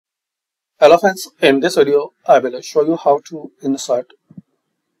Hello friends, in this video I will show you how to insert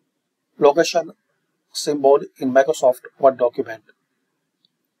location symbol in Microsoft Word document.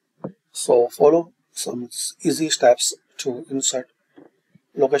 So follow some easy steps to insert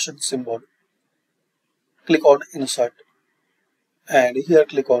location symbol. Click on insert and here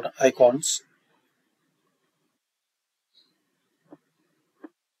click on icons.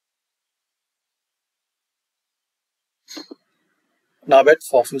 Now wait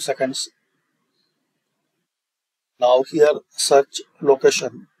for a few seconds. Now here search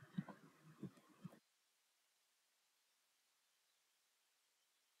location.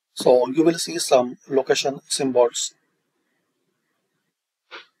 So you will see some location symbols.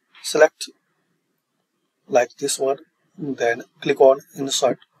 Select like this one, then click on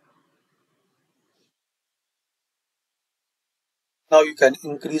insert. Now you can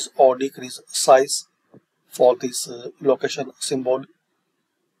increase or decrease size for this location symbol.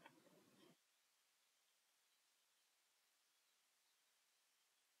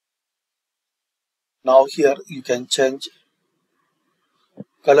 Now here you can change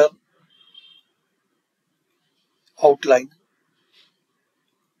color, outline.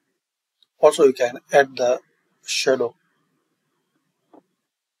 Also you can add the shadow.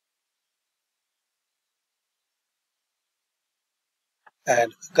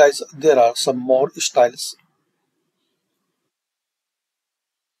 And guys, there are some more styles.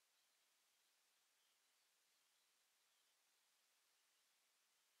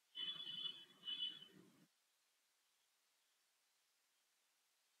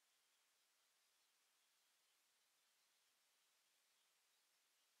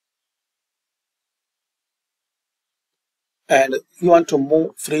 And you want to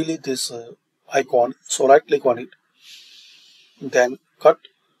move freely this icon, so right click on it, then cut,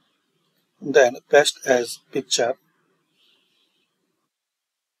 then paste as picture.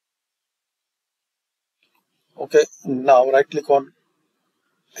 Okay, now right click on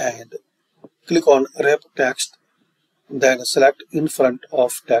and click on wrap text, then select in front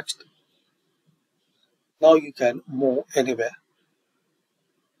of text. Now you can move anywhere.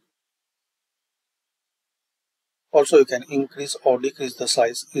 Also you can increase or decrease the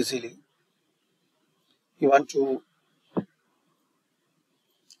size easily. You want to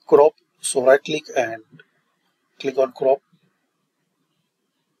crop, so right click and click on crop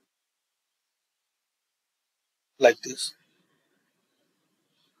like this.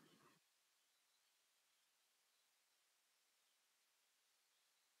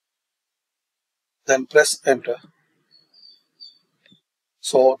 Then press enter.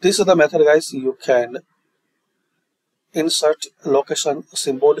 So this is the method guys, you can insert location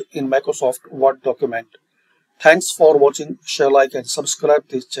symbol in Microsoft Word document. Thanks for watching. Share, like and subscribe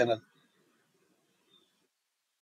this channel.